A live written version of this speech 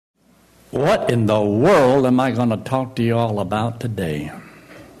What in the world am I going to talk to you all about today?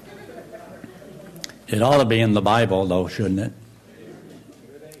 It ought to be in the Bible, though, shouldn't it?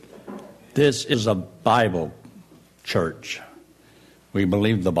 This is a Bible church. We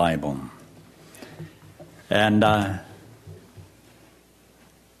believe the Bible. And I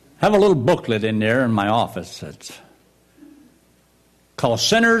have a little booklet in there in my office that's called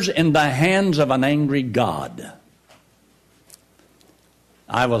Sinners in the Hands of an Angry God.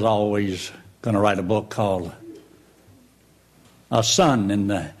 I was always going to write a book called A Son in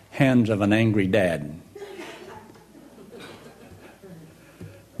the Hands of an Angry Dad.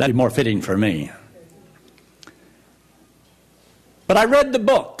 That'd be more fitting for me. But I read the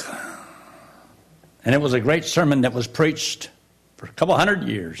book, and it was a great sermon that was preached for a couple hundred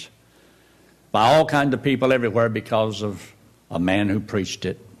years by all kinds of people everywhere because of a man who preached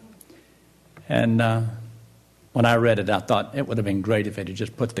it. And when I read it, I thought it would have been great if it had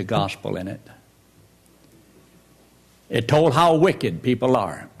just put the gospel in it. It told how wicked people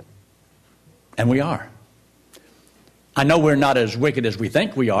are. And we are. I know we're not as wicked as we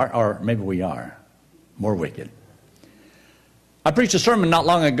think we are, or maybe we are more wicked. I preached a sermon not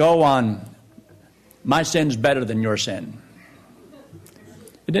long ago on my sin's better than your sin.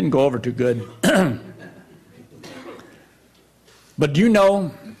 It didn't go over too good. But do you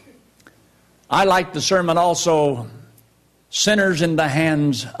know, I like the sermon also, Sinners in the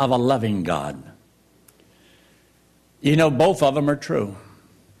Hands of a Loving God. You know, both of them are true.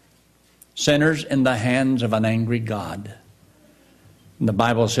 Sinners in the hands of an angry God. And the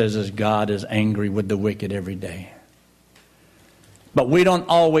Bible says that God is angry with the wicked every day. But we don't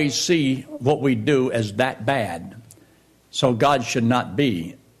always see what we do as that bad. So God should not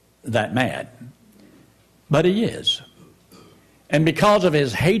be that mad. But He is. And because of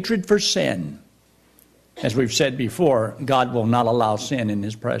His hatred for sin, as we've said before, God will not allow sin in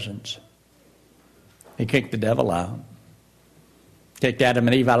His presence. He kicked the devil out. Kicked Adam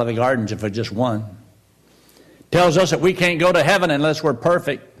and Eve out of the gardens if it's just one. Tells us that we can't go to heaven unless we're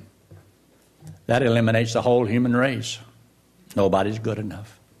perfect. That eliminates the whole human race. Nobody's good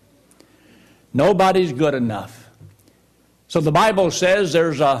enough. Nobody's good enough. So the Bible says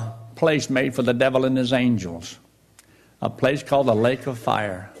there's a place made for the devil and his angels. A place called the lake of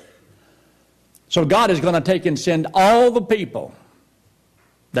fire. So God is going to take and send all the people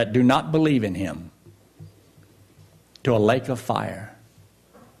that do not believe in Him to a lake of fire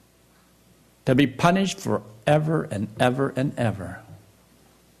to be punished forever and ever and ever.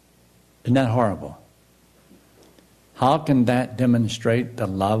 Isn't that horrible? How can that demonstrate the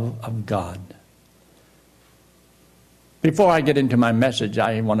love of God? Before I get into my message,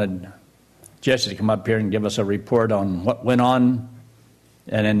 I wanted Jesse to come up here and give us a report on what went on,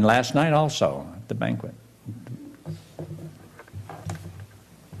 and then last night also at the banquet.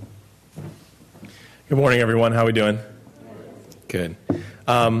 Good morning, everyone. How are we doing? Good.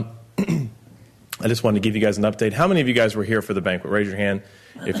 I just wanted to give you guys an update. How many of you guys were here for the banquet? Raise your hand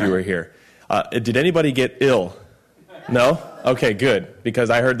if you were here. Did anybody get ill? No? Okay, good.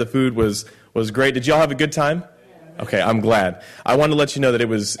 Because I heard the food was great. Did y'all have a good time? Okay, I'm glad. I wanted to let you know that it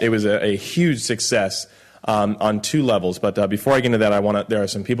was a huge success on two levels. But before I get into that, there are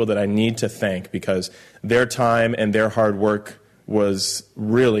some people that I need to thank because their time and their hard work was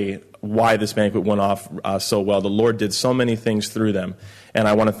really why this banquet went off so well. The Lord did so many things through them. And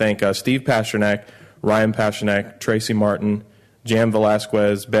I want to thank Steve Pasternak, Ryan Pasternak, Tracy Martin, Jan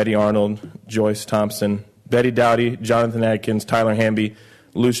Velasquez, Betty Arnold, Joyce Thompson, Betty Dowdy, Jonathan Adkins, Tyler Hamby,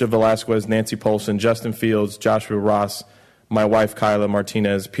 Lucia Velasquez, Nancy Polson, Justin Fields, Joshua Ross, my wife Kyla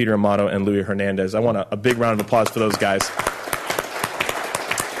Martinez, Peter Amato, and Louis Hernandez. I want a big round of applause for those guys.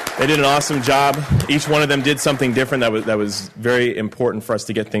 They did an awesome job. Each one of them did something different that was very important for us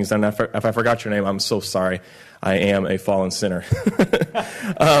to get things done. If I forgot your name, I'm so sorry. I am a fallen sinner.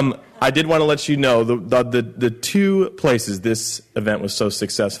 I did want to let you know the two places this event was so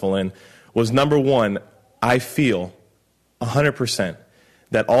successful in was, number one, I feel 100%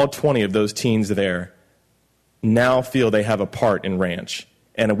 that all 20 of those teens there now feel they have a part in Ranch.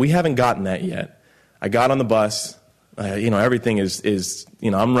 And we haven't gotten that yet. I got on the bus. Everything is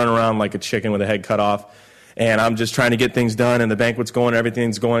I'm running around like a chicken with a head cut off, and I'm just trying to get things done, and the banquet's going,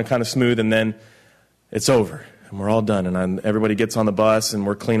 everything's going kind of smooth, and then it's over, and we're all done, and everybody gets on the bus, and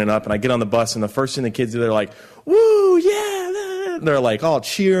we're cleaning up, and I get on the bus, and the first thing the kids do, they're like, woo, yeah, they're like all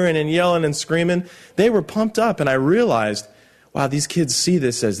cheering and yelling and screaming. They were pumped up, and I realized, wow, these kids see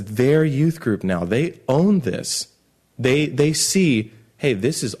this as their youth group now. They own this. They see, hey,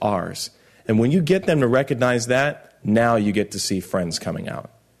 this is ours. And when you get them to recognize that, now you get to see friends coming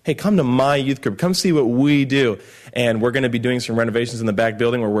out. Hey, come to my youth group. Come see what we do. And we're going to be doing some renovations in the back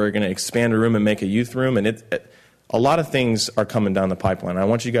building where we're going to expand a room and make a youth room. And a lot of things are coming down the pipeline. I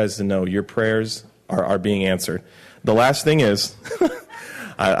want you guys to know your prayers are being answered. The last thing is,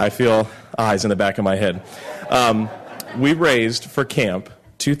 I feel eyes in the back of my head. We raised for camp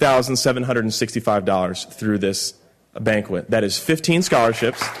 $2,765 through this banquet. That is 15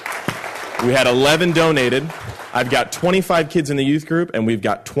 scholarships. We had 11 donated. I've got 25 kids in the youth group, and we've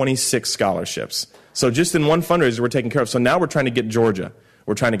got 26 scholarships. So just in one fundraiser, we're taking care of. So now we're trying to get Georgia.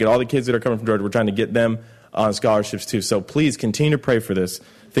 We're trying to get all the kids that are coming from Georgia. We're trying to get them on scholarships too. So please continue to pray for this.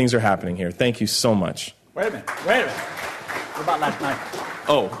 Things are happening here. Thank you so much. Wait a minute. What about last night?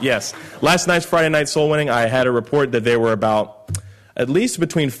 Oh, yes. Last night's Friday night soul winning, I had a report that there were about at least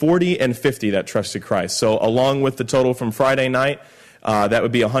between 40 and 50 that trusted Christ. So along with the total from Friday night, that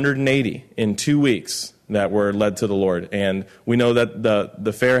would be 180 in 2 weeks that were led to the Lord. And we know that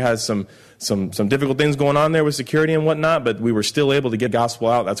the fair has some difficult things going on there with security and whatnot, but we were still able to get gospel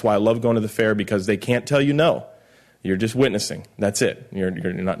out. That's why I love going to the fair, because they can't tell you no. You're just witnessing. That's it. You're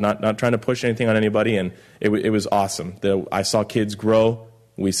not trying to push anything on anybody, and it was awesome. I saw kids grow.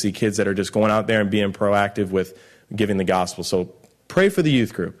 We see kids that are just going out there and being proactive with giving the gospel. So pray for the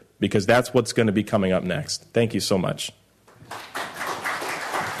youth group, because that's what's going to be coming up next. Thank you so much.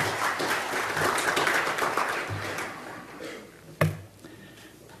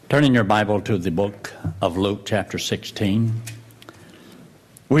 Turn in your Bible to the book of Luke, chapter 16.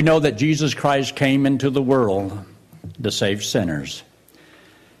 We know that Jesus Christ came into the world to save sinners.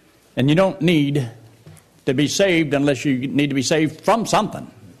 And you don't need to be saved unless you need to be saved from something.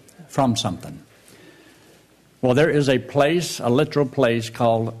 From something. Well, there is a place, a literal place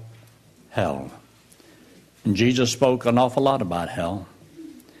called hell. And Jesus spoke an awful lot about hell.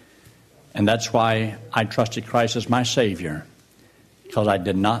 And that's why I trusted Christ as my Savior. Because I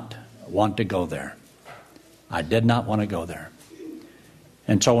did not want to go there. I did not want to go there.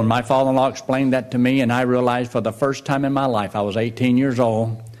 And so when my father-in-law explained that to me, and I realized for the first time in my life, I was 18 years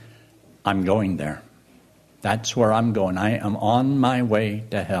old, I'm going there. That's where I'm going. I am on my way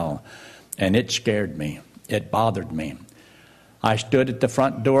to hell. And it scared me. It bothered me. I stood at the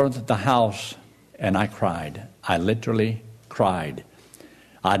front door of the house and I cried. I literally cried.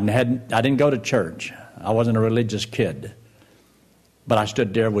 I didn't go to church. I wasn't a religious kid. But I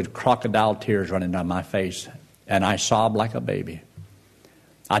stood there with crocodile tears running down my face, and I sobbed like a baby.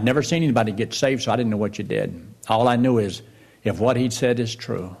 I'd never seen anybody get saved, so I didn't know what you did. All I knew is, if what he said is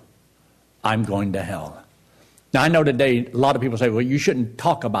true, I'm going to hell. Now, I know today a lot of people say, well, you shouldn't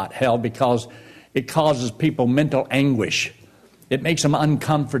talk about hell because it causes people mental anguish. It makes them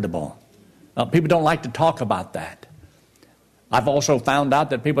uncomfortable. People don't like to talk about that. I've also found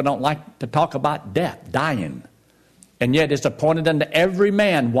out that people don't like to talk about death, dying. And yet it's appointed unto every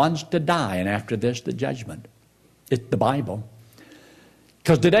man once to die, and after this, the judgment. It's the Bible.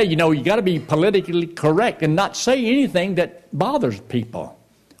 Because today, you got to be politically correct and not say anything that bothers people.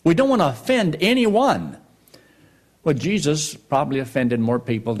 We don't want to offend anyone. Well, Jesus probably offended more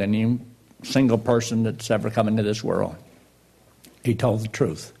people than any single person that's ever come into this world. He told the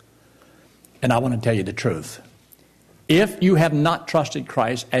truth. And I want to tell you the truth. If you have not trusted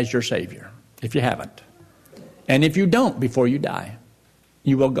Christ as your Savior, if you haven't, and if you don't before you die,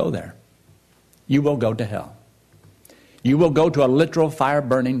 you will go there. You will go to hell. You will go to a literal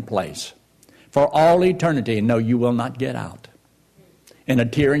fire-burning place for all eternity, and no, you will not get out. And a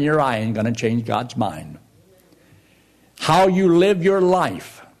tear in your eye ain't going to change God's mind. How you live your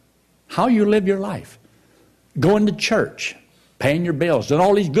life, going to church, paying your bills, and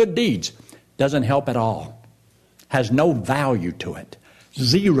all these good deeds doesn't help at all. Has no value to it.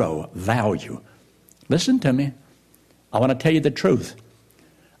 Zero value. Listen to me. I want to tell you the truth.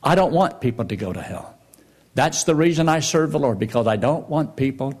 I don't want people to go to hell. That's the reason I serve the Lord, because I don't want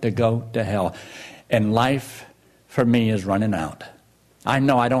people to go to hell. And life for me is running out. I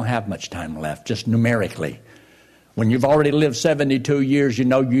know I don't have much time left, just numerically. When you've already lived 72 years, you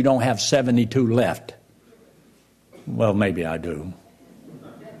know you don't have 72 left. Well, maybe I do.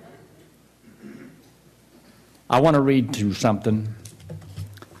 I want to read to you something.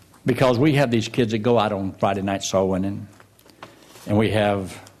 Because we have these kids that go out on Friday night soul winning, and we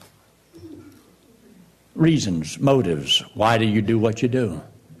have reasons, motives. Why do you do what you do?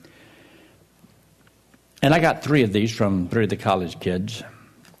 And I got 3 of these from 3 of the college kids.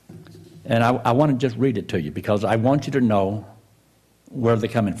 And I want to just read it to you because I want you to know where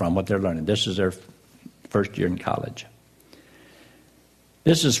they're coming from, what they're learning. This is their first year in college.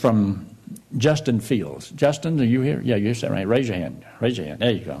 This is from Justin Fields. Justin, are you here? Yeah, you're sitting right. Raise your hand. Raise your hand.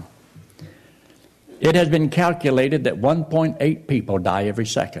 There you go. It has been calculated that 1.8 people die every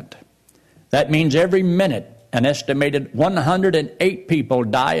second. That means every minute an estimated 108 people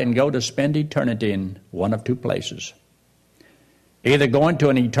die and go to spend eternity in one of two places. Either going to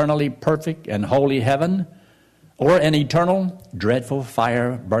an eternally perfect and holy heaven or an eternal, dreadful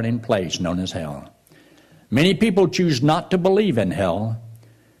fire-burning place known as hell. Many people choose not to believe in hell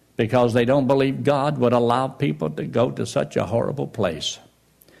because they don't believe God would allow people to go to such a horrible place.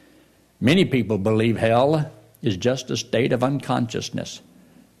 Many people believe hell is just a state of unconsciousness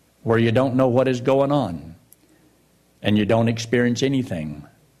where you don't know what is going on and you don't experience anything.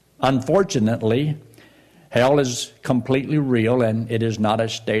 Unfortunately, hell is completely real, and it is not a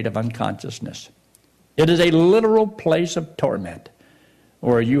state of unconsciousness. It is a literal place of torment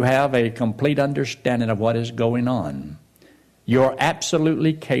where you have a complete understanding of what is going on. You're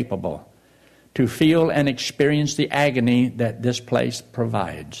absolutely capable to feel and experience the agony that this place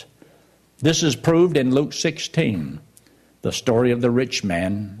provides. This is proved in Luke 16, the story of the rich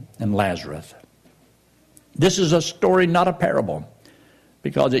man and Lazarus. This is a story, not a parable,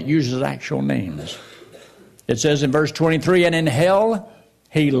 because it uses actual names. It says in verse 23, and in hell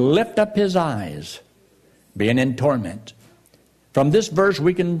he lift up his eyes, being in torment. From this verse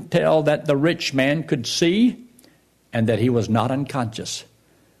we can tell that the rich man could see and that he was not unconscious.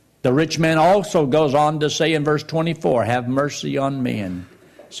 The rich man also goes on to say in verse 24, have mercy on me and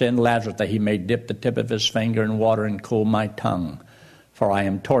send Lazarus that he may dip the tip of his finger in water and cool my tongue, for I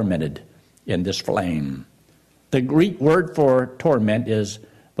am tormented in this flame. The Greek word for torment is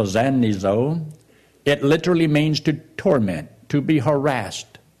posanizo. It literally means to torment, to be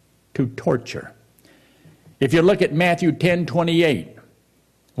harassed, to torture. If you look at Matthew 10:28,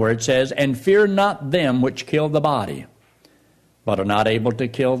 where it says, and fear not them which kill the body, but are not able to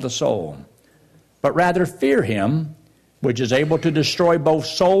kill the soul, but rather fear him which is able to destroy both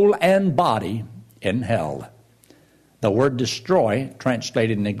soul and body in hell. The word destroy,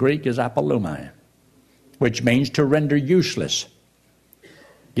 translated in the Greek, is apolumai, which means to render useless,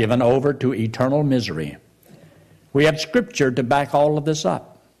 given over to eternal misery. We have scripture to back all of this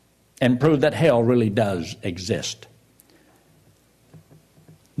up and prove that hell really does exist.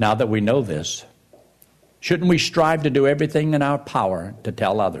 Now that we know this, shouldn't we strive to do everything in our power to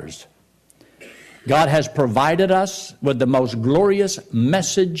tell others? God has provided us with the most glorious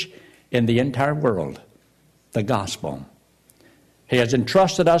message in the entire world, the gospel. He has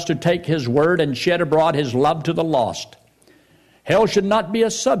entrusted us to take his word and shed abroad his love to the lost. Hell should not be a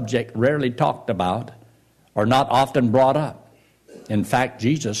subject rarely talked about or not often brought up. In fact,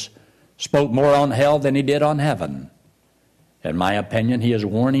 Jesus spoke more on hell than he did on heaven. In my opinion, he is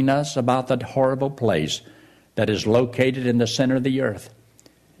warning us about that horrible place that is located in the center of the earth.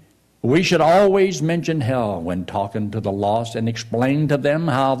 We should always mention hell when talking to the lost and explain to them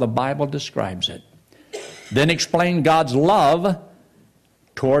how the Bible describes it. Then explain God's love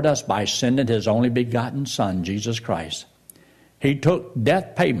toward us by sending his only begotten Son, Jesus Christ. He took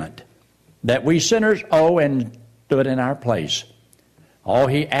death payment that we sinners owe and stood in our place. All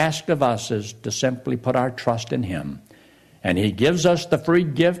he asks of us is to simply put our trust in him. And he gives us the free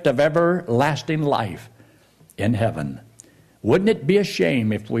gift of everlasting life in heaven. Wouldn't it be a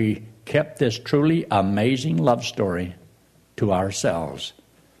shame if we kept this truly amazing love story to ourselves?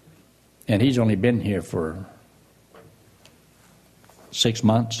 And he's only been here for 6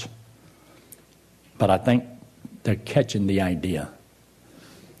 months. But I think they're catching the idea.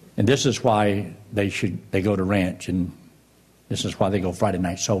 And this is why they go to ranch, and this is why they go Friday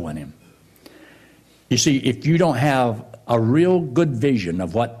night soul winning. You see, if you don't have a real good vision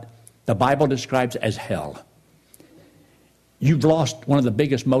of what the Bible describes as hell, you've lost one of the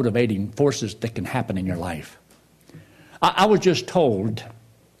biggest motivating forces that can happen in your life. I was just told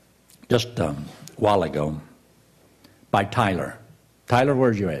just a while ago by Tyler. Tyler,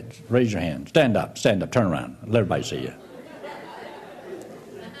 where's your head? Raise your hand. Stand up, turn around. Let everybody see you.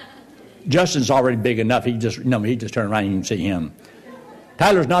 Justin's already big enough. He just turned around and you can see him.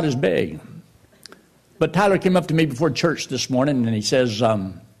 Tyler's not as big. But Tyler came up to me before church this morning and he says,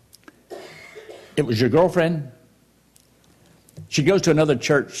 it was your girlfriend? She goes to another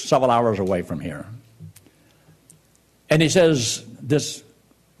church several hours away from here. And he says, this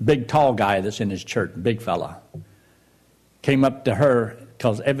big tall guy that's in his church, big fella, came up to her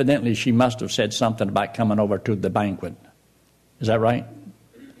because evidently she must have said something about coming over to the banquet. Is that right?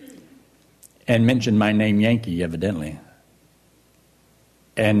 And mentioned my name, Yankee, evidently.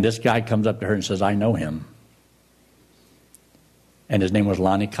 And this guy comes up to her and says, I know him. And his name was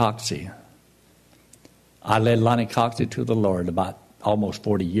Lonnie Coxey. I led Lonnie Coxey to the Lord about almost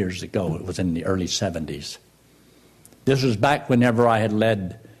 40 years ago. It was in the early 70s. This was back whenever I had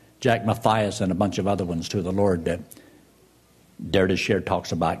led Jack Matthias and a bunch of other ones to the Lord that Dare to Share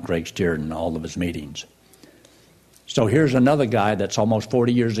talks about Greg Steer in all of his meetings. So here's another guy that's almost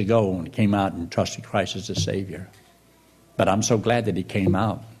 40 years ago when he came out and trusted Christ as his Savior. But I'm so glad that he came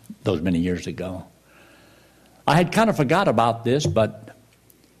out those many years ago. I had kind of forgot about this, but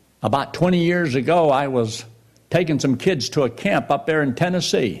about 20 years ago, I was taking some kids to a camp up there in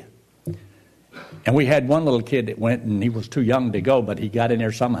Tennessee. And we had one little kid that went, and he was too young to go, but he got in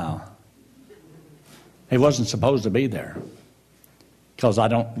there somehow. He wasn't supposed to be there, because I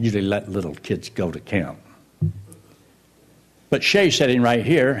don't usually let little kids go to camp. But Shay sitting right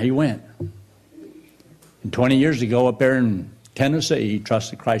here, he went. And 20 years ago up there in Tennessee, he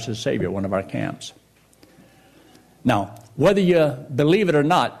trusted Christ as Savior at one of our camps. Now, whether you believe it or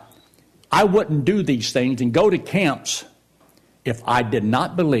not, I wouldn't do these things and go to camps if I did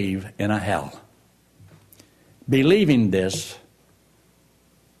not believe in a hell. Believing this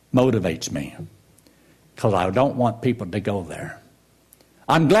motivates me, because I don't want people to go there.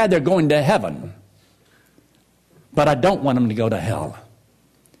 I'm glad they're going to heaven, but I don't want them to go to hell.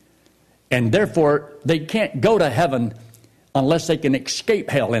 And therefore, they can't go to heaven unless they can escape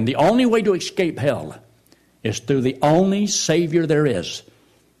hell. And the only way to escape hell is through the only Savior there is,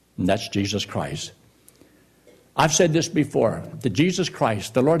 and that's Jesus Christ. I've said this before, that Jesus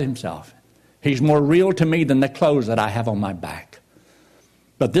Christ, the Lord himself, he's more real to me than the clothes that I have on my back.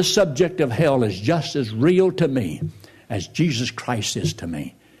 But this subject of hell is just as real to me as Jesus Christ is to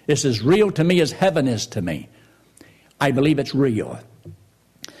me. It's as real to me as heaven is to me. I believe it's real.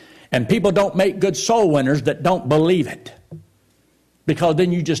 And people don't make good soul winners that don't believe it, because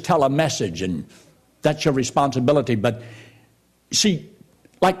then you just tell a message and that's your responsibility. But see,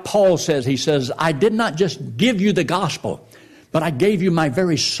 like Paul says, he says, I did not just give you the gospel, but I gave you my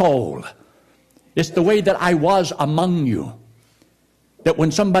very soul. It's the way that I was among you. That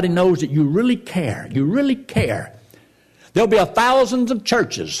when somebody knows that you really care, there'll be thousands of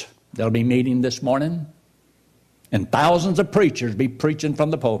churches that'll be meeting this morning, and thousands of preachers be preaching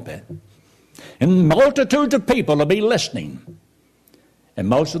from the pulpit, and multitudes of people will be listening. And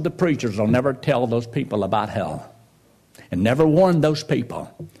most of the preachers will never tell those people about hell and never warn those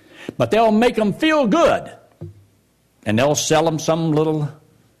people. But they'll make them feel good, and they'll sell them some little,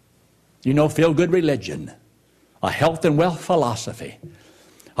 feel-good religion, a health and wealth philosophy,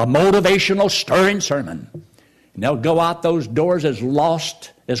 a motivational, stirring sermon. And they'll go out those doors as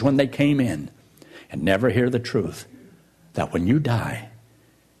lost as when they came in and never hear the truth that when you die,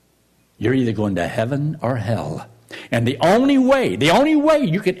 you're either going to heaven or hell. And the only way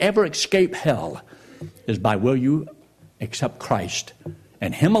you can ever escape hell is by will you accept Christ.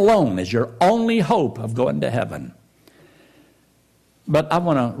 And him alone is your only hope of going to heaven. But I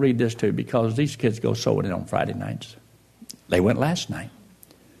want to read this too, because these kids go soul winning on Friday nights. They went last night.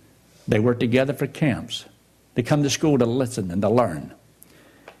 They were together for camps. They come to school to listen and to learn.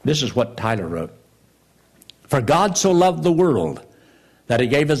 This is what Tyler wrote. For God so loved the world that he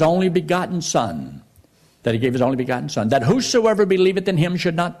gave his only begotten Son, that whosoever believeth in him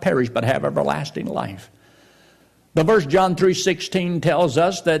should not perish but have everlasting life. The verse John 3:16 tells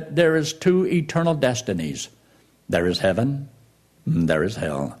us that there is two eternal destinies. There is heaven, and there is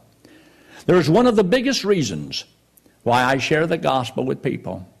hell. There is one of the biggest reasons why I share the gospel with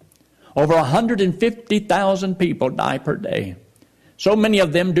people. Over 150,000 people die per day. So many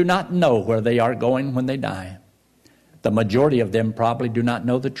of them do not know where they are going when they die. The majority of them probably do not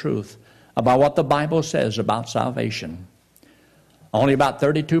know the truth about what the Bible says about salvation. Only about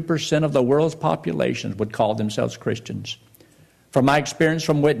 32% of the world's population would call themselves Christians. From my experience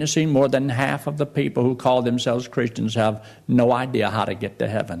from witnessing, more than half of the people who call themselves Christians have no idea how to get to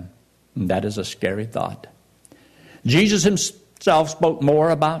heaven. And that is a scary thought. Jesus himself spoke more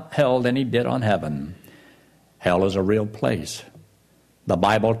about hell than he did on heaven. Hell is a real place. The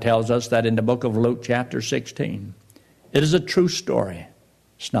Bible tells us that in the book of Luke chapter 16. It is a true story.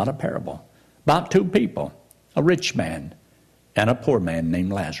 It's not a parable. About two people, a rich man and a poor man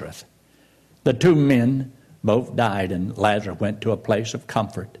named Lazarus. The two men both died, and Lazarus went to a place of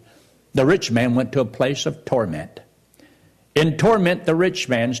comfort. The rich man went to a place of torment. In torment, the rich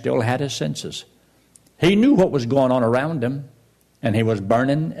man still had his senses. He knew what was going on around him, and he was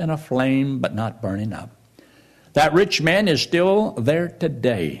burning in a flame but not burning up. That rich man is still there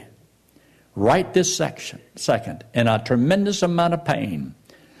today, right this second, in a tremendous amount of pain.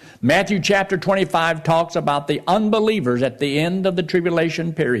 Matthew chapter 25 talks about the unbelievers at the end of the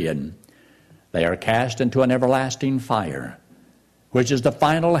tribulation period. They are cast into an everlasting fire, which is the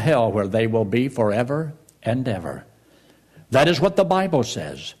final hell where they will be forever and ever. That is what the Bible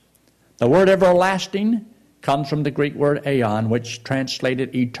says. The word everlasting comes from the Greek word aeon, which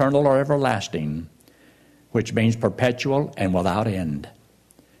translated eternal or everlasting, which means perpetual and without end.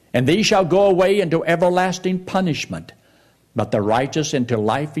 And these shall go away into everlasting punishment, but the righteous into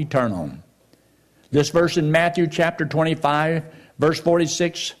life eternal. This verse in Matthew chapter 25, verse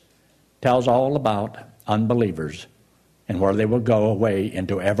 46, tells all about unbelievers and where they will go away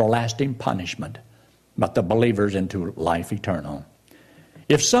into everlasting punishment, but the believers into life eternal.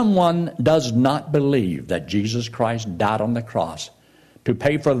 If someone does not believe that Jesus Christ died on the cross to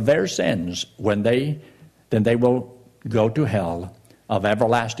pay for their sins, then they will go to hell of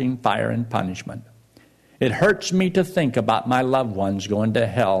everlasting fire and punishment. It hurts me to think about my loved ones going to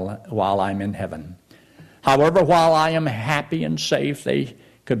hell while I'm in heaven. However, while I am happy and safe, they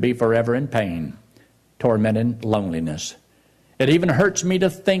could be forever in pain, torment, and loneliness. It even hurts me to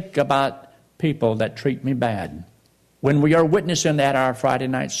think about people that treat me bad. When we are witnessing at our Friday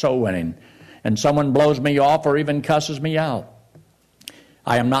night soul winning, and someone blows me off or even cusses me out,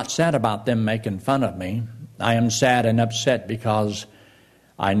 I am not sad about them making fun of me. I am sad and upset because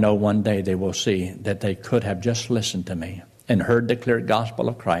I know one day they will see that they could have just listened to me and heard the clear gospel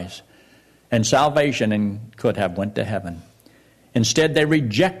of Christ and salvation and could have went to heaven. Instead, they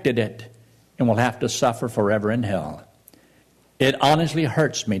rejected it and will have to suffer forever in hell. It honestly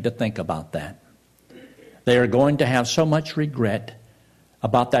hurts me to think about that. They are going to have so much regret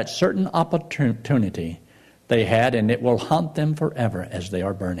about that certain opportunity they had, and it will haunt them forever as they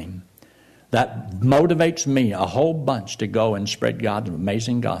are burning. That motivates me a whole bunch to go and spread God's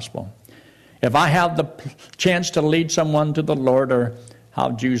amazing gospel. If I have the chance to lead someone to the Lord, or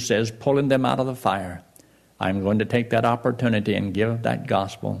how Jude says, pulling them out of the fire, I'm going to take that opportunity and give that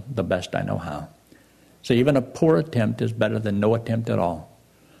gospel the best I know how. So even a poor attempt is better than no attempt at all.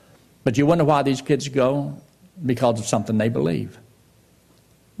 But you wonder why these kids go? Because of something they believe.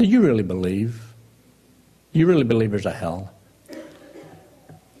 Do you really believe? You really believe there's a hell?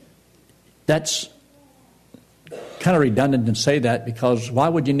 That's kind of redundant to say that, because why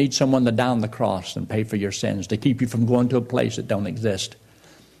would you need someone to die on the cross and pay for your sins to keep you from going to a place that don't exist?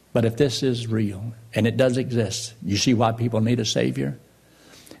 But if this is real, and it does exist, you see why people need a Savior?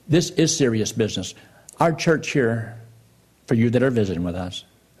 This is serious business. Our church here, for you that are visiting with us,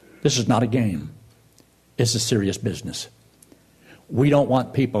 this is not a game. It's a serious business. We don't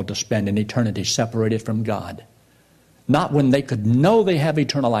want people to spend an eternity separated from God. Not when they could know they have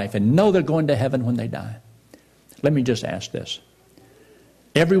eternal life and know they're going to heaven when they die. Let me just ask this.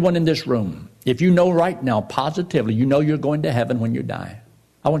 Everyone in this room, if you know right now, positively, you know you're going to heaven when you die,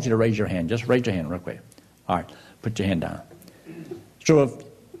 I want you to raise your hand. Just raise your hand real quick. All right, put your hand down. So if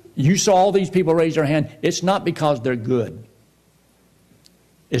you saw all these people raise their hand, it's not because they're good.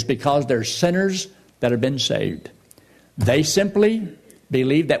 It's because they're sinners that have been saved. They simply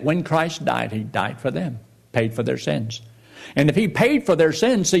believe that when Christ died, He died for them, paid for their sins. And if He paid for their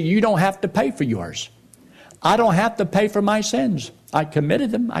sins, so you don't have to pay for yours. I don't have to pay for my sins. I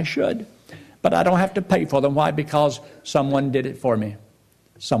committed them, I should. But I don't have to pay for them. Why? Because someone did it for me.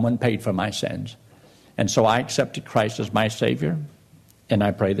 Someone paid for my sins. And so I accepted Christ as my Savior, and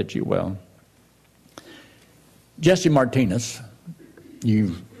I pray that you will. Jesse Martinez,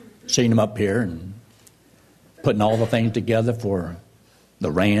 you've seen him up here and putting all the things together for the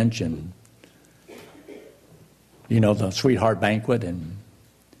ranch and, the Sweetheart Banquet and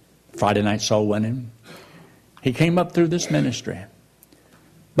Friday Night Soul Winning. He came up through this ministry.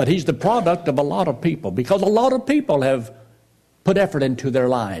 But he's the product of a lot of people, because a lot of people have put effort into their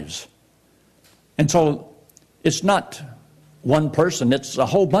lives. And so it's not one person, it's a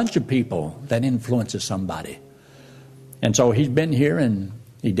whole bunch of people that influences somebody. And so he's been here and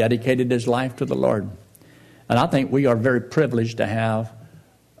he dedicated his life to the Lord. And I think we are very privileged to have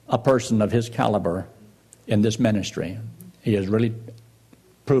a person of his caliber in this ministry. He has really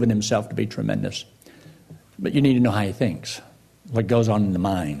proven himself to be tremendous. But you need to know how he thinks, what goes on in the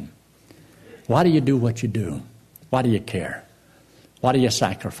mind. Why do you do what you do? Why do you care? Why do you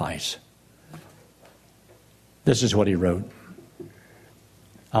sacrifice? This is what he wrote.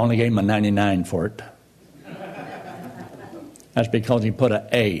 I only gave him a 99 for it. That's because he put an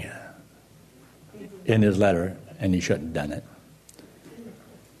A in his letter, and he shouldn't have done it.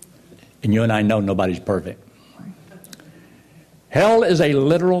 And you and I know nobody's perfect. Hell is a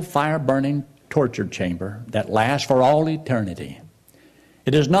literal fire-burning torture chamber that lasts for all eternity.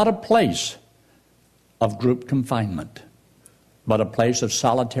 It is not a place of group confinement, but a place of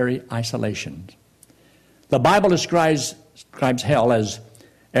solitary isolation. The Bible describes hell as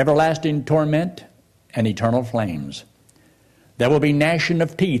everlasting torment and eternal flames. There will be gnashing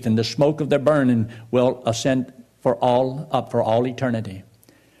of teeth, and the smoke of their burning will ascend up for all eternity.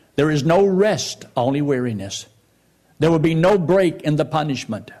 There is no rest, only weariness. There will be no break in the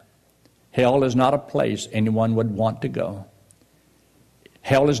punishment. Hell is not a place anyone would want to go.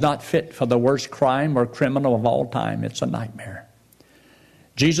 Hell is not fit for the worst crime or criminal of all time. It's a nightmare.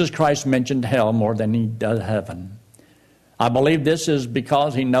 Jesus Christ mentioned hell more than he does heaven. I believe this is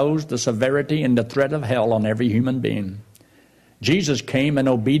because he knows the severity and the threat of hell on every human being. Jesus came and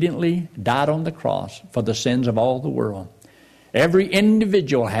obediently died on the cross for the sins of all the world. Every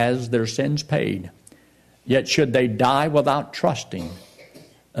individual has their sins paid. Yet should they die without trusting,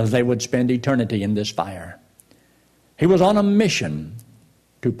 they would spend eternity in this fire. He was on a mission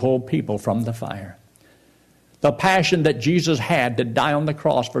to pull people from the fire. The passion that Jesus had to die on the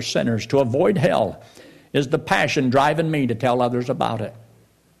cross for sinners to avoid hell is the passion driving me to tell others about it.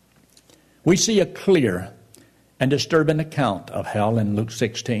 We see a clear and disturbing account of hell in Luke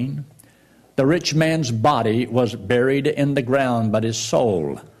 16. The rich man's body was buried in the ground, but his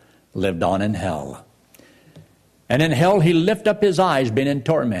soul lived on in hell. And in hell he lifted up his eyes, being in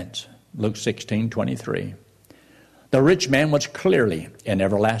torment. Luke 16:23. The rich man was clearly in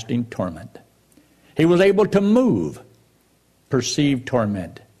everlasting torment. He was able to move, perceive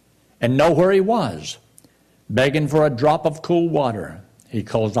torment, and know where he was. Begging for a drop of cool water, he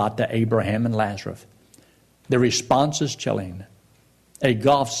calls out to Abraham and Lazarus. The response is chilling. A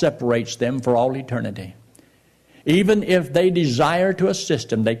gulf separates them for all eternity. Even if they desire to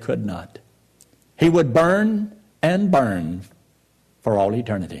assist him, they could not. He would burn and burn for all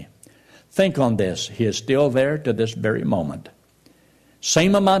eternity. Think on this. He is still there to this very moment.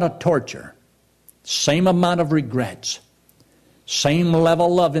 Same amount of torture, same amount of regrets, same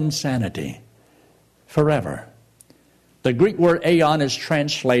level of insanity, forever. The Greek word aeon is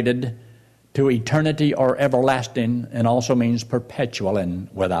translated to eternity or everlasting, and also means perpetual and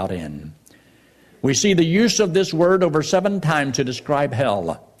without end. We see the use of this word over 7 times to describe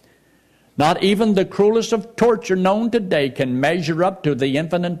hell. Not even the cruelest of torture known today can measure up to the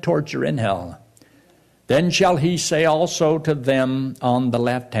infinite torture in hell. Then shall he say also to them on the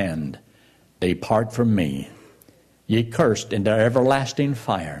left hand, Depart from me, ye cursed, into everlasting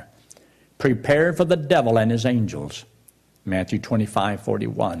fire, prepared for the devil and his angels. Matthew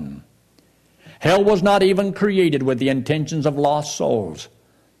 25:41. Hell was not even created with the intentions of lost souls,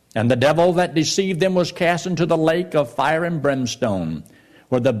 and the devil that deceived them was cast into the lake of fire and brimstone,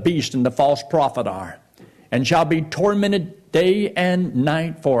 where the beast and the false prophet are, and shall be tormented day and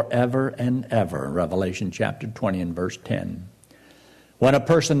night forever and ever. Revelation chapter 20 and verse 10. When a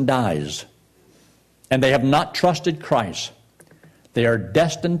person dies and they have not trusted Christ, they are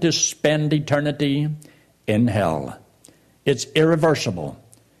destined to spend eternity in hell. It's irreversible,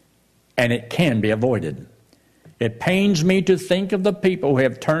 and it can be avoided. It pains me to think of the people who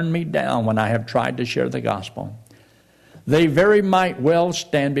have turned me down when I have tried to share the gospel. They very might well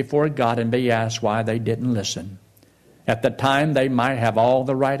stand before God and be asked why they didn't listen. At the time, they might have all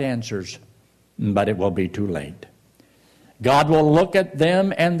the right answers, but it will be too late. God will look at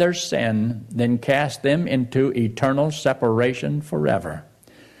them and their sin, then cast them into eternal separation forever.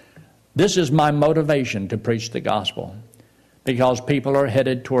 This is my motivation to preach the gospel, because people are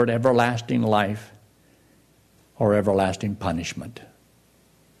headed toward everlasting life or everlasting punishment.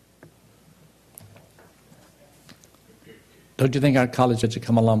 Don't you think our college kids have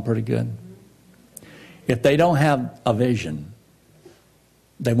come along pretty good? If they don't have a vision,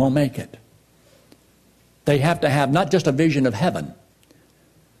 they won't make it. They have to have not just a vision of heaven,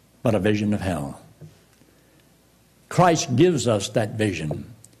 but a vision of hell. Christ gives us that vision.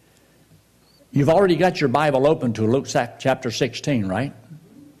 You've already got your Bible open to Luke chapter 16, right?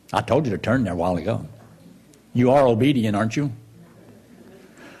 I told you to turn there a while ago. You are obedient, aren't you?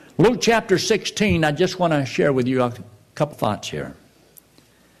 Luke chapter 16, I just want to share with you a couple thoughts here.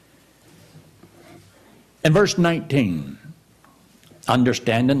 In verse 19,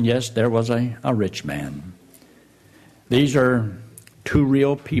 understanding, yes, there was a rich man. These are 2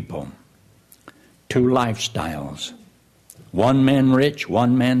 real people, 2 lifestyles. One man rich,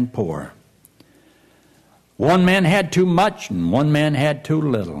 one man poor. One man had too much and one man had too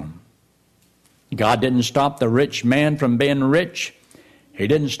little. God didn't stop the rich man from being rich. He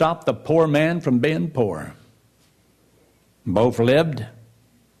didn't stop the poor man from being poor. Both lived,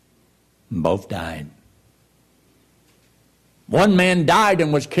 both died. One man died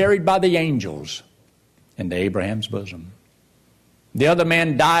and was carried by the angels into Abraham's bosom. The other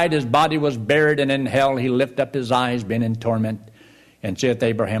man died, his body was buried, and in hell he lifted up his eyes, being in torment, and seeth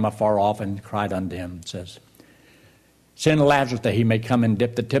Abraham afar off, and cried unto him, says, Send Lazarus that he may come and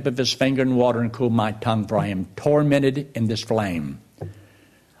dip the tip of his finger in water and cool my tongue, for I am tormented in this flame.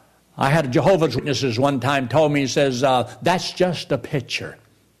 I had a Jehovah's Witnesses one time told me, he says, that's just a picture.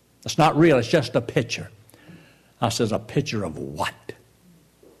 It's not real, it's just a picture. I says, a picture of what?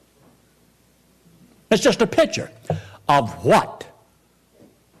 It's just a picture of what?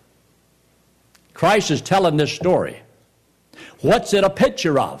 Christ is telling this story. What's it a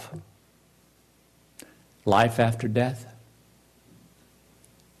picture of? Life after death.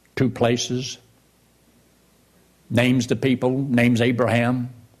 2 places. Names the people, names Abraham.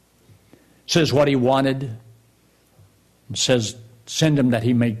 Says what he wanted. Says, send him that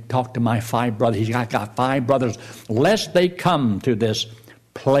he may talk to my 5 brothers. He's got 5 brothers, lest they come to this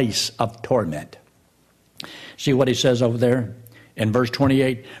place of torment. See what he says over there in verse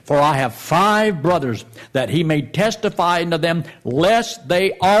 28? For I have 5 brothers, that he may testify unto them, lest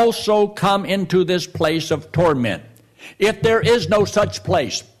they also come into this place of torment. If there is no such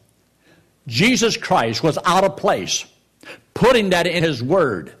place, Jesus Christ was out of place, putting that in his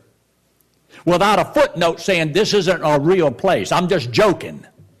word, without a footnote saying this isn't a real place. I'm just joking.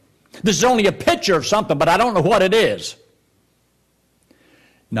 This is only a picture of something, but I don't know what it is.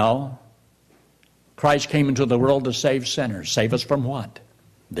 No. Christ came into the world to save sinners. Save us from what?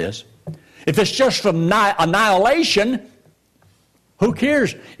 This. If it's just from annihilation, who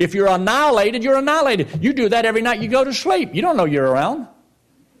cares? If you're annihilated, you're annihilated. You do that every night you go to sleep. You don't know you're around.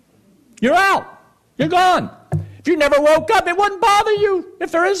 You're out. You're gone. If you never woke up, it wouldn't bother you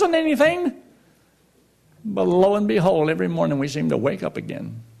if there isn't anything. But lo and behold, every morning we seem to wake up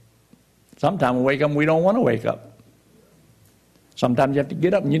again. Sometimes we wake up and we don't want to wake up. Sometimes you have to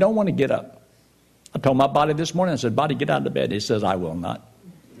get up and you don't want to get up. I told my body this morning, I said, body, get out of bed. He says, I will not.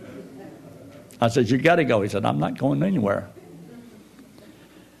 I said, you got to go. He said, I'm not going anywhere.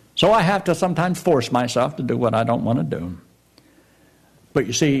 So I have to sometimes force myself to do what I don't want to do. But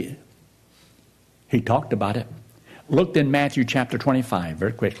you see, he talked about it. Looked in Matthew chapter 25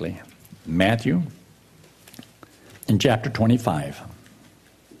 very quickly. Matthew in chapter 25.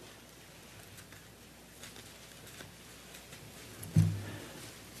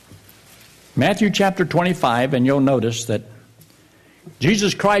 Matthew chapter 25, and you'll notice that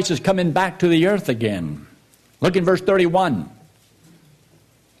Jesus Christ is coming back to the earth again. Look in verse 31.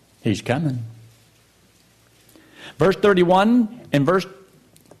 He's coming. Verse 31 in verse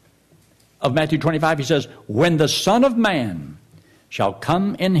of Matthew 25, he says, when the Son of Man shall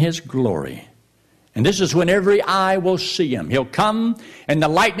come in his glory. And this is when every eye will see him. He'll come, and the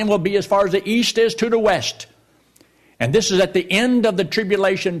lightning will be as far as the east is to the west. And this is at the end of the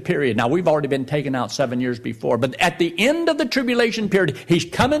tribulation period. Now, we've already been taken out 7 years before, but at the end of the tribulation period, he's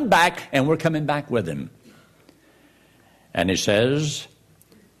coming back, and we're coming back with him. And he says,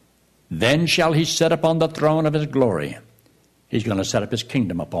 then shall he sit upon the throne of his glory. He's going to set up his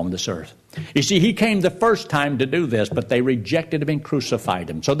kingdom upon this earth. You see, he came the first time to do this, but they rejected him and crucified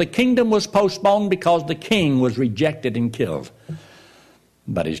him. So the kingdom was postponed because the king was rejected and killed.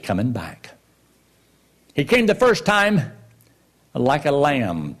 But he's coming back. He came the first time like a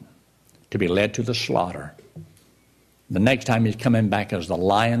lamb to be led to the slaughter. The next time he's coming back as the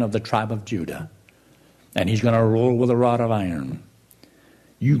Lion of the tribe of Judah. And he's going to rule with a rod of iron.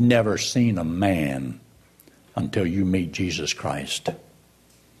 You've never seen a man until you meet Jesus Christ.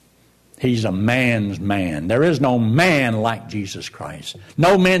 He's a man's man. There is no man like Jesus Christ.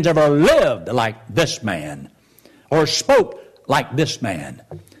 No man's ever lived like this man or spoke like this man.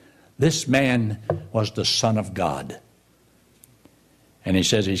 This man was the Son of God. And he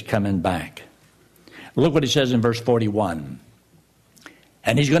says he's coming back. Look what he says in verse 41.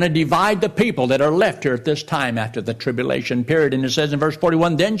 And he's going to divide the people that are left here at this time after the tribulation period. And it says in verse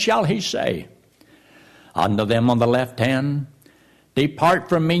 41, then shall he say unto them on the left hand, depart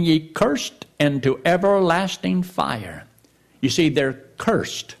from me, ye cursed, into everlasting fire. You see, they're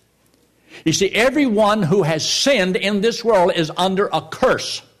cursed. You see, everyone who has sinned in this world is under a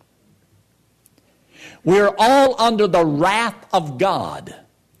curse. We're all under the wrath of God.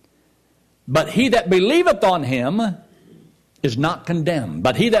 But he that believeth on him is not condemned.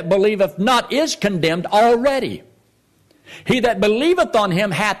 But he that believeth not is condemned already. He that believeth on him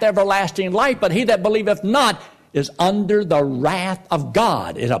hath everlasting life, but he that believeth not is under the wrath of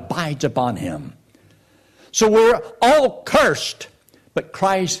God. It abides upon him. So we're all cursed, but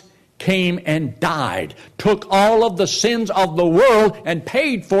Christ came and died, took all of the sins of the world and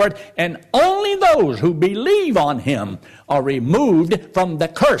paid for it, and only those who believe on him are removed from the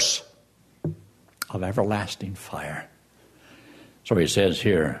curse of everlasting fire. So he says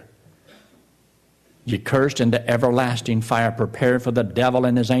here, ye cursed into everlasting fire, prepared for the devil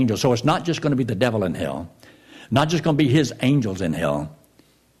and his angels. So it's not just going to be the devil in hell, not just going to be his angels in hell,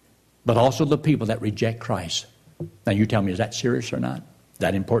 but also the people that reject Christ. Now you tell me, is that serious or not? Is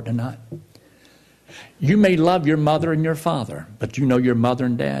that important or not? You may love your mother and your father, but you know your mother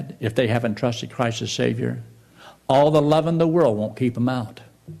and dad, if they haven't trusted Christ as Savior, all the love in the world won't keep them out.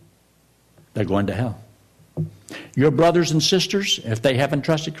 They're going to hell. Your brothers and sisters, if they haven't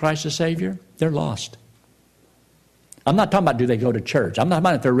trusted Christ as Savior, they're lost. I'm not talking about do they go to church. I'm not talking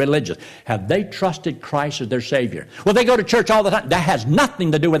about if they're religious. Have they trusted Christ as their Savior? Well, they go to church all the time. That has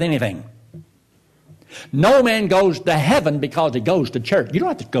nothing to do with anything. No man goes to heaven because he goes to church. You don't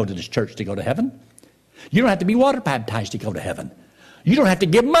have to go to this church to go to heaven. You don't have to be water baptized to go to heaven. You don't have to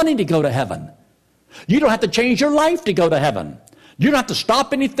give money to go to heaven. You don't have to change your life to go to heaven. You don't have to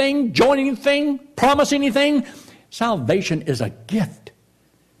stop anything, join anything, promise anything. Salvation is a gift.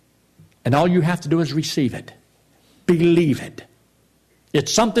 And all you have to do is receive it. Believe it.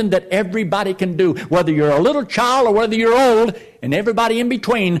 It's something that everybody can do, whether you're a little child or whether you're old, and everybody in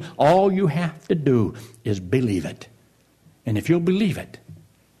between. All you have to do is believe it. And if you'll believe it,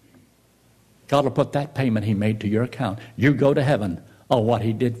 God will put that payment He made to your account. You go to heaven on what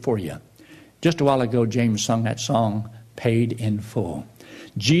He did for you. Just a while ago, James sung that song, Paid in Full.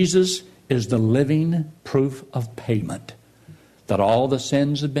 Jesus is the living proof of payment, that all the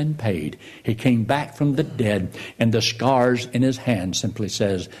sins have been paid. He came back from the dead, and the scars in His hand simply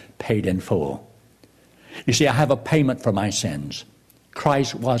says, paid in full. You see, I have a payment for my sins.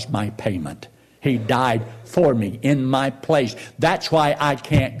 Christ was my payment. He died for me in my place. That's why I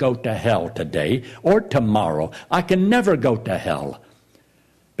can't go to hell today or tomorrow. I can never go to hell.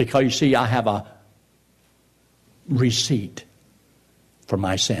 Because, you see, I have a receipt for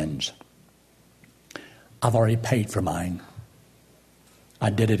my sins. I've already paid for mine. I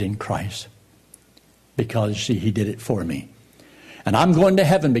did it in Christ. Because, see, He did it for me. And I'm going to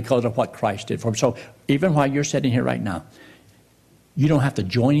heaven because of what Christ did for me. So even while you're sitting here right now, you don't have to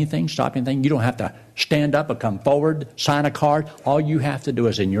join anything, stop anything. You don't have to stand up or come forward, sign a card. All you have to do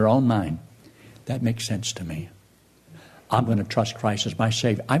is in your own mind, that makes sense to me. I'm going to trust Christ as my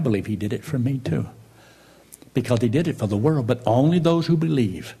Savior. I believe He did it for me too. Because He did it for the world, but only those who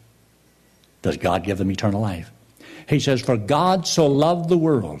believe does God give them eternal life. He says, for God so loved the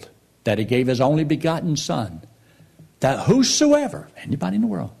world that He gave His only begotten Son, that whosoever, anybody in the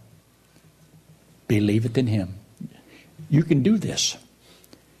world, believeth in Him. You can do this.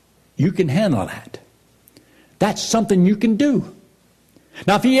 You can handle that. That's something you can do.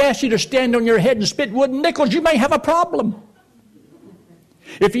 Now, if He asks you to stand on your head and spit wooden nickels, you may have a problem.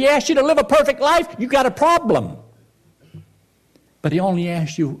 If He asks you to live a perfect life, you got a problem. But He only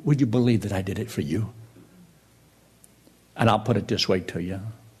asks you, would you believe that I did it for you? And I'll put it this way to you,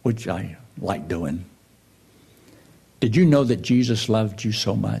 which I like doing. Did you know that Jesus loved you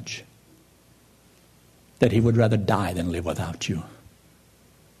so much that He would rather die than live without you?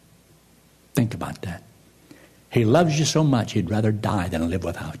 Think about that. He loves you so much, He'd rather die than live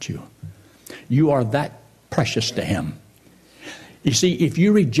without you. You are that precious to Him. You see, if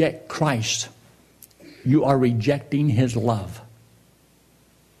you reject Christ, you are rejecting His love.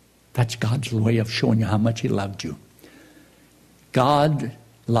 That's God's way of showing you how much He loved you. God's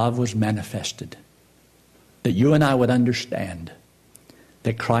love was manifested, that you and I would understand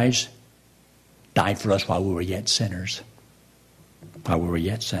that Christ died for us while we were yet sinners. While we were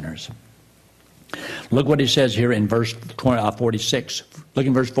yet sinners. Look what He says here in verse 46. Look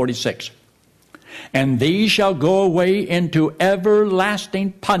in verse 46. And these shall go away into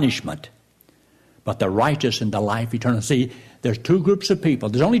everlasting punishment, but the righteous into life eternal. See, there's two groups of people.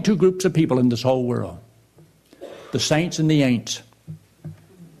 There's only two groups of people in this whole world. The saints and the ain'ts.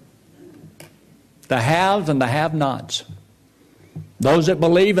 The haves and the have-nots. Those that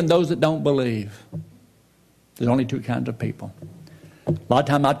believe and those that don't believe. There's only two kinds of people. A lot of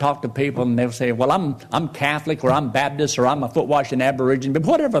times I talk to people and they'll say, well, I'm Catholic or I'm Baptist or I'm a foot-washing Aborigine, but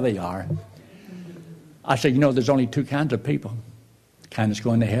whatever they are. I say, there's only two kinds of people. The kind that's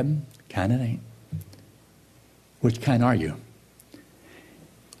going to heaven, the kind that ain't. Which kind are you?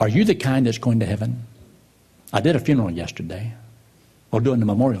 Are you the kind that's going to heaven? I did a funeral yesterday. We're doing the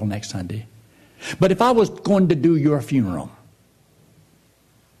memorial next Sunday. But if I was going to do your funeral,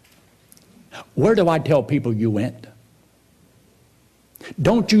 where do I tell people you went?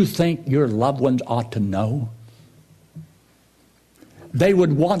 Don't you think your loved ones ought to know? They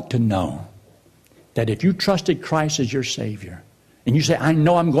would want to know that if you trusted Christ as your Savior, and you say, I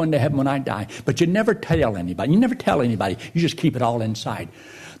know I'm going to heaven when I die, but you never tell anybody. You never tell anybody. You just keep it all inside.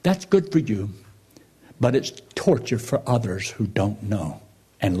 That's good for you, but it's torture for others who don't know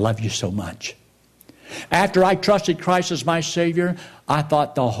and love you so much. After I trusted Christ as my Savior, I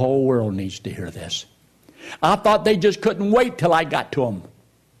thought the whole world needs to hear this. I thought they just couldn't wait till I got to them.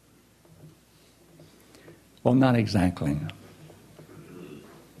 Well, not exactly.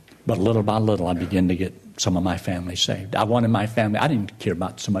 But little by little, I began to get some of my family saved. I wanted my family, I didn't care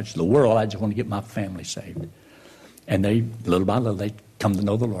about so much the world, I just wanted to get my family saved. And they, little by little, they come to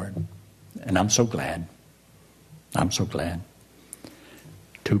know the Lord. And I'm so glad. I'm so glad.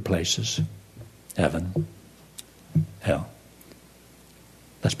 2 places, heaven, hell.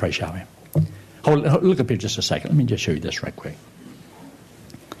 Let's pray, shall we? Look up here just a second. Let me just show you this right quick.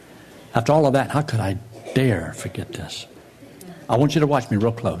 After all of that, how could I dare forget this? I want you to watch me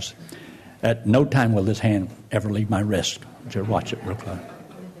real close. At no time will this hand ever leave my wrist. I want you to watch it real close.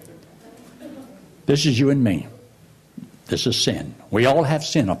 This is you and me. This is sin. We all have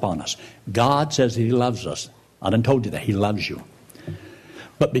sin upon us. God says that He loves us. I done told you that. He loves you.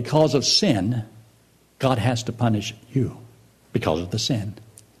 But because of sin, God has to punish you because of the sin.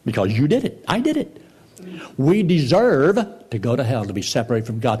 Because you did it. I did it. We deserve to go to hell, to be separated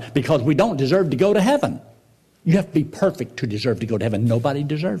from God, because we don't deserve to go to heaven. You have to be perfect to deserve to go to heaven. Nobody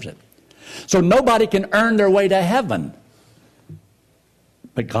deserves it. So nobody can earn their way to heaven.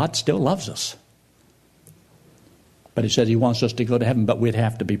 But God still loves us. But He says He wants us to go to heaven, but we'd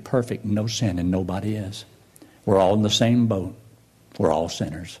have to be perfect, no sin, and nobody is. We're all in the same boat. We're all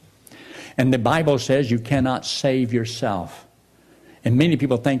sinners. And the Bible says you cannot save yourself. And many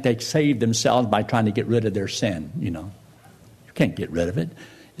people think they save themselves by trying to get rid of their sin, you know. You can't get rid of it.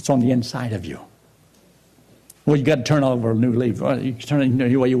 It's on the inside of you. Well, you got to turn over a new leaf. Well, you can turn it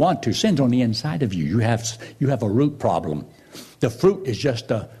any way you want to. Sin's on the inside of you. You have a root problem. The fruit is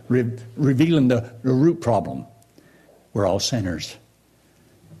just revealing the root problem. We're all sinners.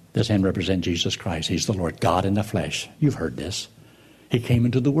 This hand represents Jesus Christ. He's the Lord, God in the flesh. You've heard this. He came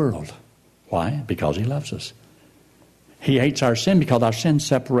into the world. Why? Because He loves us. He hates our sin because our sin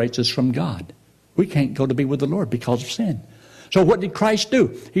separates us from God. We can't go to be with the Lord because of sin. So what did Christ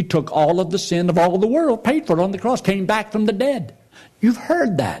do? He took all of the sin of all the world, paid for it on the cross, came back from the dead. You've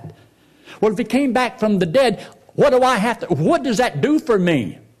heard that. Well, if He came back from the dead, what does that do for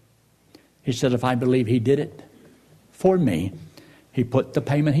me? He said, if I believe He did it for me, He put the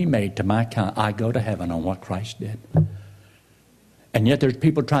payment He made to my account, I go to heaven on what Christ did. And yet there's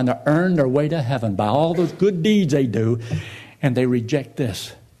people trying to earn their way to heaven by all those good deeds they do, and they reject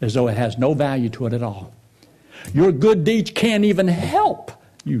this as though it has no value to it at all. Your good deeds can't even help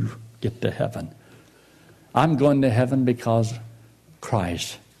you get to heaven. I'm going to heaven because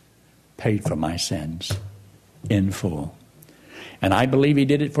Christ paid for my sins in full. And I believe He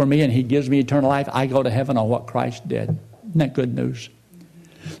did it for me, and He gives me eternal life. I go to heaven on what Christ did. Isn't that good news?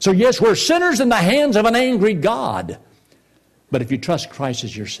 So yes, we're sinners in the hands of an angry God. But if you trust Christ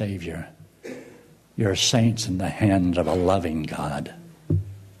as your Savior, you're saints in the hands of a loving God.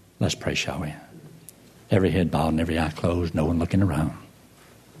 Let's pray, shall we? Every head bowed and every eye closed, no one looking around.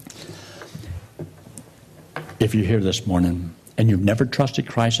 If you're here this morning and you've never trusted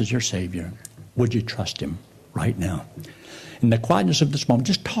Christ as your Savior, would you trust Him right now? In the quietness of this moment,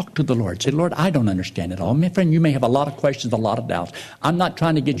 just talk to the Lord. Say, Lord, I don't understand it all. My friend, you may have a lot of questions, a lot of doubts. I'm not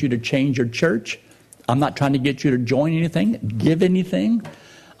trying to get you to change your church. I'm not trying to get you to join anything, give anything.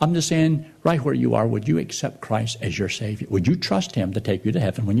 I'm just saying, right where you are, would you accept Christ as your Savior? Would you trust Him to take you to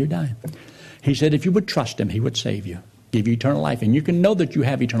heaven when you die? He said if you would trust Him, He would save you, give you eternal life. And you can know that you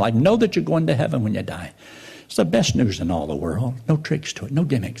have eternal life. Know that you're going to heaven when you die. It's the best news in all the world. No tricks to it, no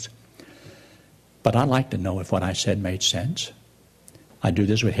gimmicks. But I'd like to know if what I said made sense. I do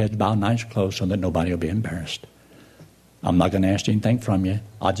this with heads bowed and eyes closed so that nobody will be embarrassed. I'm not going to ask anything from you.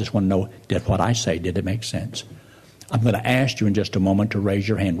 I just want to know, did what I say, did it make sense? I'm going to ask you in just a moment to raise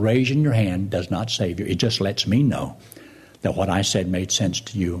your hand. Raising your hand does not save you. It just lets me know that what I said made sense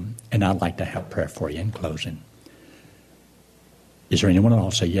to you, and I'd like to have prayer for you in closing. Is there anyone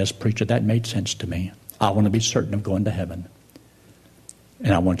else say, yes, preacher, that made sense to me. I want to be certain of going to heaven,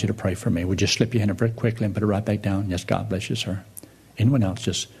 and I want you to pray for me. Would you slip your hand up very quickly and put it right back down? Yes, God bless you, sir. Anyone else,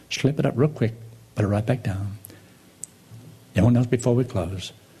 just slip it up real quick, put it right back down. Anyone else before we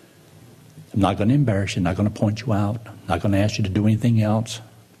close? I'm not going to embarrass you, not going to point you out, not going to ask you to do anything else,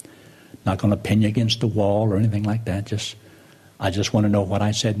 not going to pin you against the wall or anything like that. I just want to know what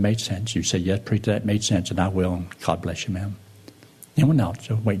I said made sense. You said, yes, preacher, that made sense, and I will. God bless you, ma'am. Anyone else?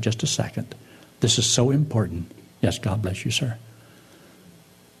 So wait just a second. This is so important. Yes, God bless you, sir.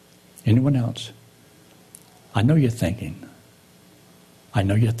 Anyone else? I know you're thinking. I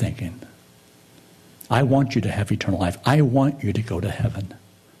know you're thinking. I want you to have eternal life. I want you to go to heaven.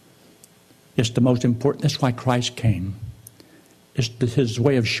 It's the most important. That's why Christ came. It's His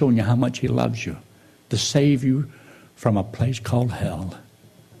way of showing you how much He loves you, to save you from a place called hell.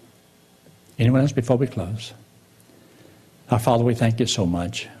 Anyone else before we close? Our Father, we thank you so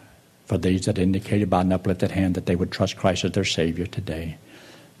much for these that indicated by an uplifted hand that they would trust Christ as their Savior today.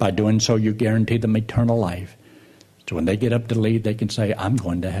 By doing so, you guarantee them eternal life. So when they get up to leave, they can say, I'm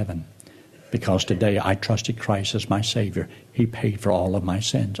going to heaven. Because today I trusted Christ as my Savior. He paid for all of my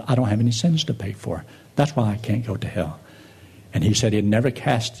sins. I don't have any sins to pay for. That's why I can't go to hell. And he said he'd never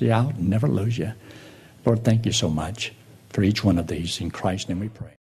cast you out and never lose you. Lord, thank you so much for each one of these. In Christ's name we pray.